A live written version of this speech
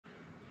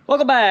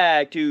Welcome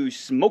back to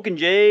Smok'n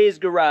Jay's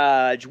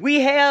Garage. We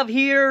have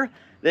here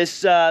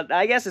this,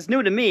 I guess it's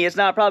new to me, it's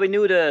not probably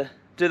new to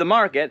the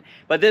market,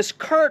 but this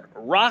Curt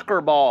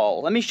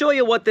Rockerball. Let me show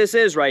you what this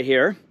is right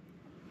here.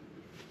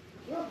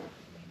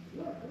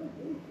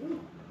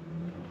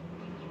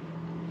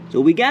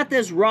 So we got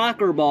this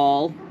rocker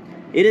ball.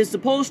 It is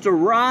supposed to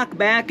rock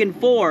back and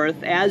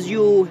forth as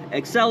you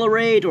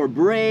accelerate or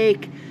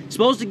brake. It's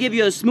supposed to give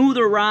you a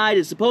smoother ride.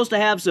 It's supposed to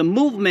have some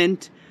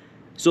movement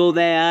so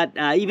that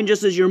even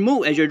just as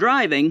you're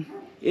driving,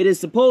 it is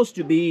supposed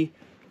to be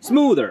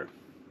smoother.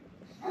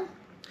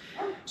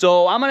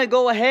 So I'm gonna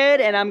go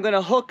ahead and I'm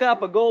gonna hook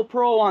up a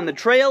GoPro on the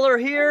trailer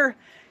here,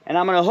 and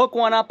I'm gonna hook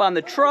one up on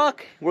the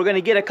truck. We're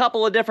gonna get a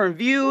couple of different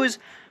views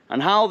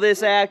on how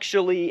this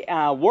actually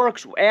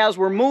works as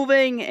we're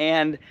moving,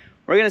 and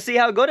we're gonna see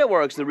how good it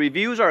works. The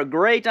reviews are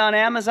great on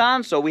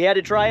Amazon, so we had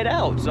to try it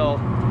out.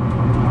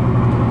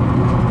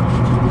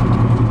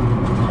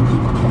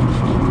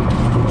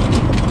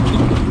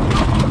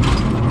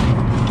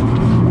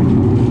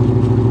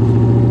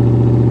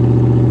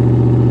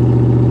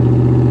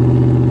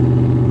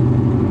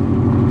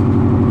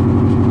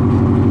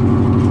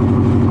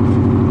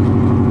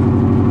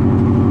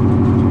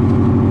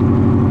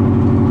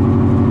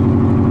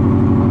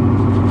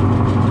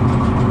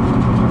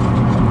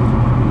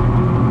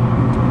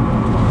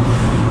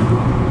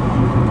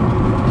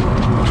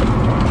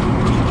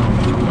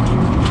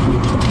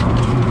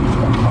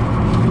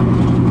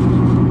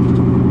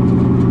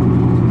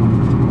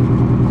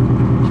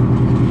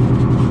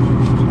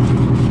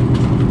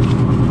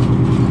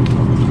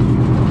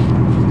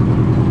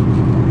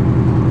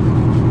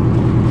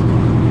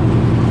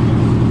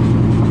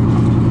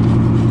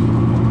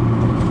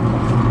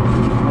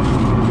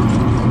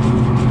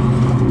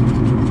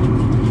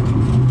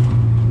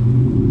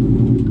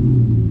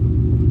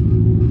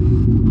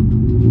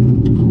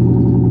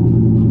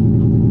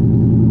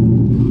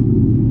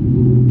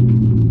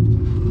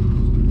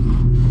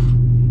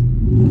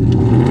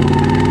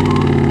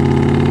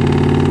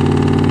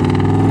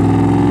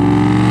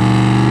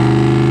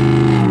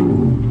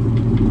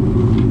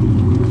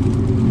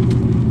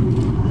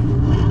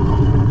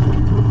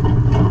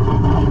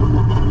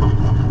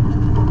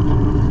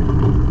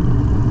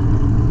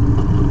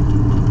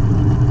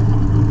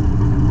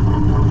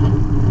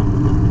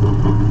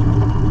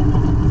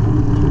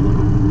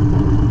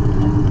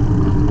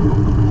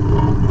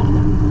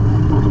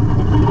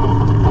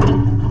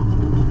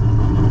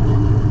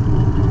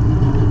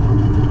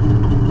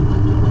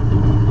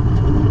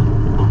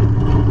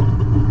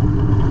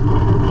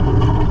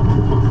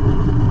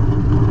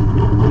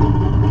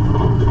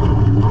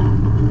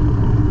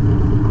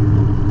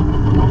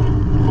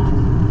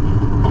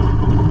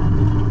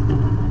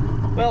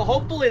 Well,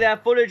 hopefully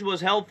that footage was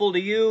helpful to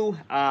you.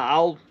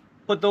 I'll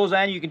put those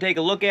on. You can take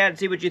a look at it,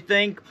 see what you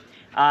think.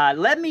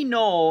 Let me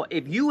know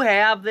if you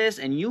have this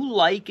and you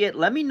like it.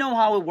 Let me know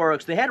how it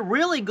works. They had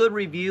really good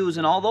reviews,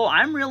 and although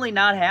I'm really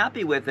not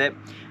happy with it,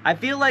 I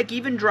feel like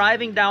even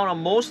driving down a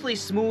mostly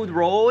smooth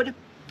road,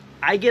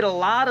 I get a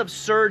lot of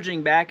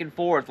surging back and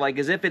forth, like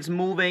as if it's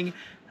moving.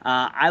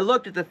 I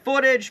looked at the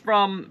footage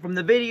from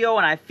the video,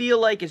 and I feel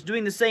like it's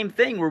doing the same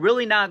thing. We're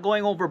really not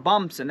going over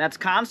bumps, and that's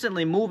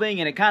constantly moving,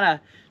 and it kind of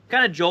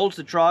jolts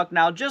the truck.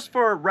 Now, just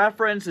for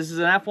reference, this is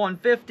an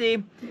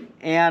F-150,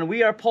 and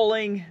we are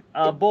pulling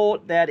a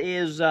boat that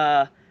is,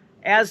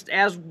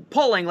 as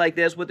pulling like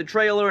this with the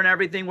trailer and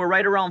everything, we're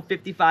right around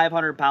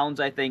 5,500 pounds,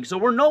 I think. So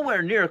we're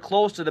nowhere near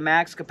close to the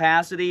max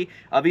capacity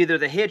of either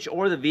the hitch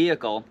or the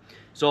vehicle.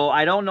 So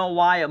I don't know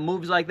why it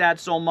moves like that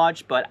so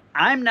much, but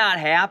I'm not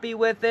happy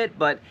with it.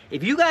 But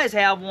if you guys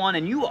have one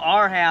and you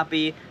are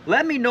happy,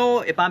 let me know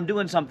if I'm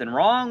doing something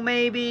wrong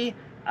maybe.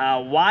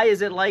 Why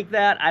is it like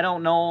that? I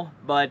don't know,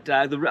 but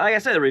like I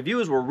said, the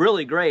reviews were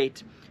really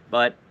great,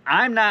 but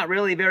I'm not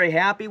really very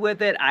happy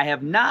with it. I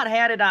have not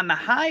had it on the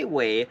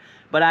highway,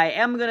 but I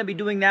am going to be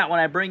doing that when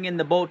I bring in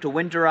the boat to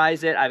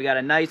winterize it. I've got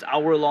a nice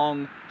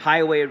hour-long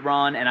highway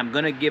run, and I'm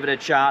going to give it a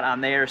shot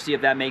on there, see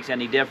if that makes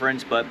any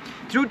difference. But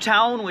through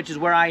town, which is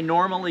where I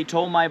normally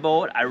tow my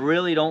boat, I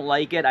really don't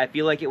like it. I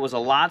feel like it was a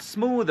lot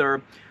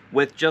smoother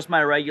with just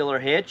my regular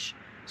hitch.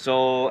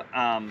 So,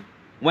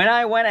 when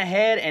I went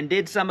ahead and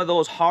did some of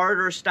those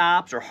harder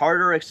stops or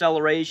harder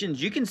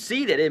accelerations, you can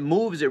see that it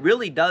moves. It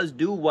really does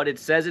do what it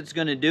says it's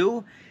going to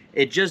do.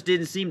 It just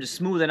didn't seem to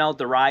smoothen out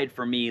the ride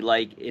for me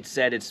like it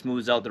said it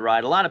smooths out the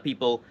ride. A lot of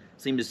people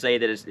seem to say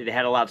that it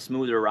had a lot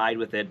smoother ride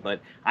with it,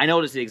 but I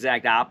noticed the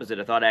exact opposite.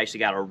 I thought I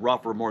actually got a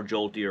rougher, more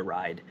joltier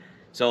ride.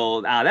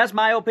 So that's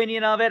my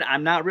opinion of it.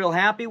 I'm not real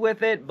happy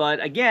with it, but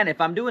again,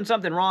 if I'm doing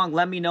something wrong,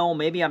 let me know.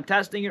 Maybe I'm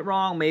testing it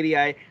wrong. Maybe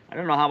I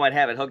don't know how I'd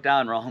have it hooked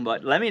on wrong,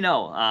 but let me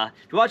know.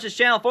 If you watch this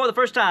channel for the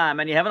first time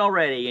and you haven't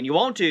already and you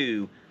want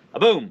to,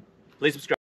 boom, please subscribe.